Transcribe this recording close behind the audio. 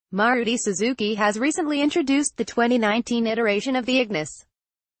Maruti Suzuki has recently introduced the 2019 iteration of the Ignis.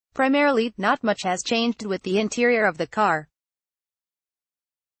 Primarily, not much has changed with the interior of the car.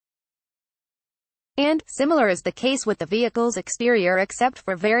 And, similar is the case with the vehicle's exterior except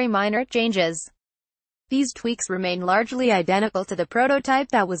for very minor changes. These tweaks remain largely identical to the prototype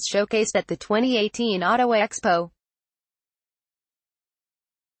that was showcased at the 2018 Auto Expo.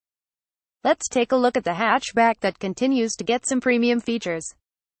 Let's take a look at the hatchback that continues to get some premium features.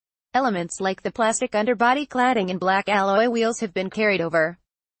 Elements like the plastic underbody cladding and black alloy wheels have been carried over.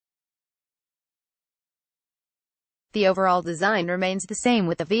 The overall design remains the same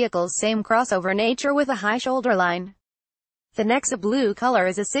with the vehicle's same crossover nature with a high shoulder line. The Nexa blue color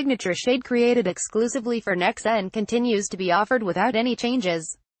is a signature shade created exclusively for Nexa and continues to be offered without any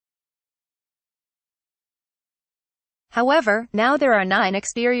changes. However, now there are 9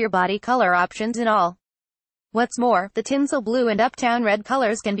 exterior body color options in all. What's more, the tinsel blue and uptown red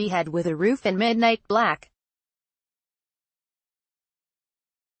colors can be had with a roof and midnight black.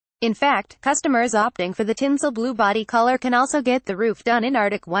 In fact, customers opting for the tinsel blue body color can also get the roof done in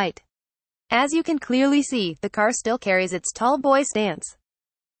Arctic white. As you can clearly see, the car still carries its tall boy stance.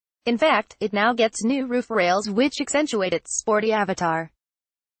 In fact, it now gets new roof rails which accentuate its sporty avatar.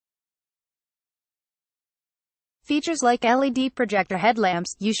 Features like LED projector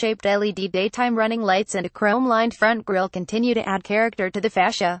headlamps, U-shaped LED daytime running lights and a chrome-lined front grille continue to add character to the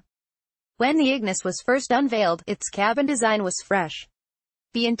fascia. When the Ignis was first unveiled, its cabin design was fresh.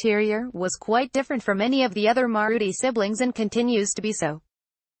 The interior was quite different from any of the other Maruti siblings and continues to be so.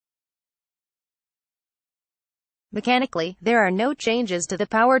 Mechanically, there are no changes to the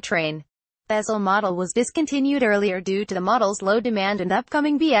powertrain. The Bezel model was discontinued earlier due to the model's low demand and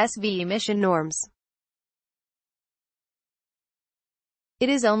upcoming BSV emission norms. It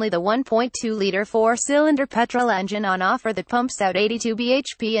is only the 1.2-liter 4-cylinder petrol engine on offer that pumps out 82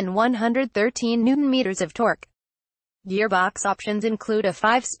 bhp and 113 Nm of torque. Gearbox options include a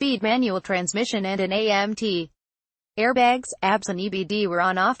 5-speed manual transmission and an AMT. Airbags, ABS and EBD were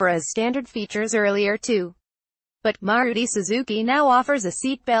on offer as standard features earlier too. But Maruti Suzuki now offers a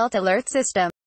seatbelt alert system.